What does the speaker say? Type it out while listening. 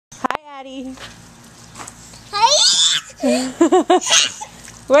Addy.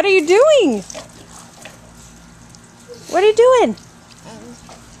 What are you doing? What are you doing?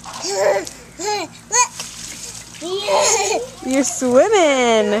 You're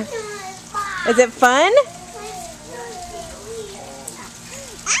swimming. Is it fun?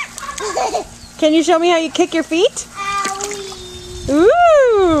 Can you show me how you kick your feet?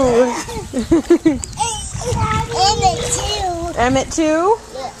 Ooh! Emmett too. Emmett too?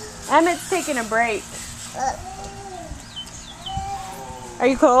 Yeah. Emmett's taking a break. Are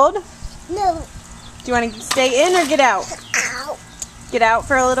you cold? No. Do you want to stay in or get out? Out. Get out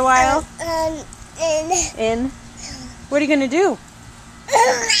for a little while? In. In? What are you going to do?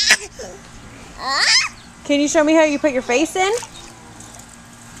 Can you show me how you put your face in?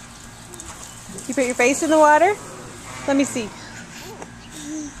 You put your face in the water? Let me see.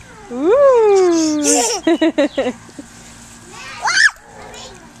 Ooh!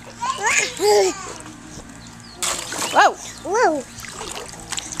 Whoa! Whoa.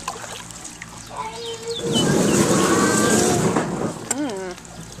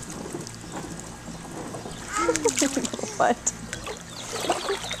 What?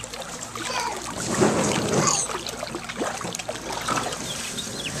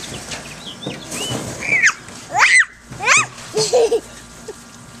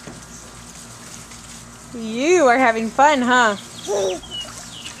 You are having fun, huh?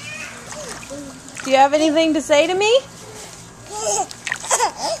 Do you have anything to say to me?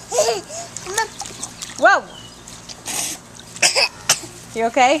 Whoa! You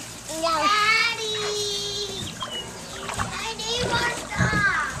okay? No. I need more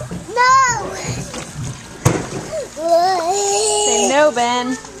stuff. No. Say no,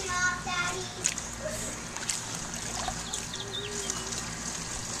 Ben.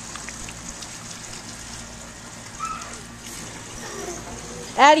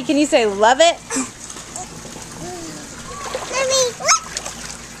 Addy, can you say love it?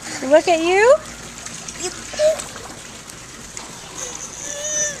 Look at you.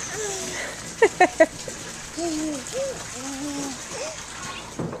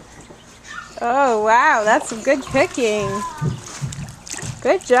 Oh, wow. That's some good cooking.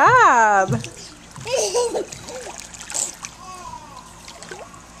 Good job.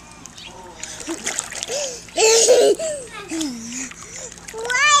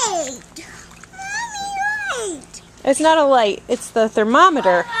 It's not a light. It's the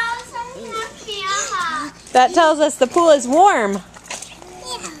thermometer. That tells us the pool is warm.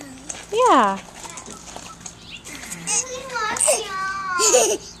 Yeah.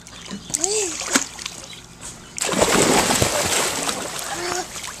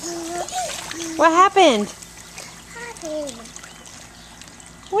 What happened?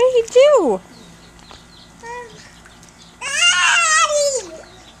 What did he do?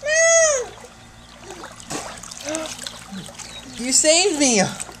 You saved me!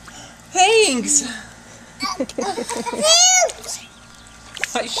 Thanks!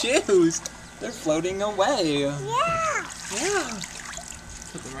 My shoes! They're floating away! Yeah! Yeah!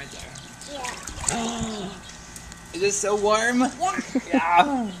 Put them right there. Yeah. Is it so warm?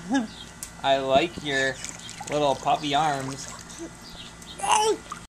 Yeah. Yeah! I like your little puppy arms.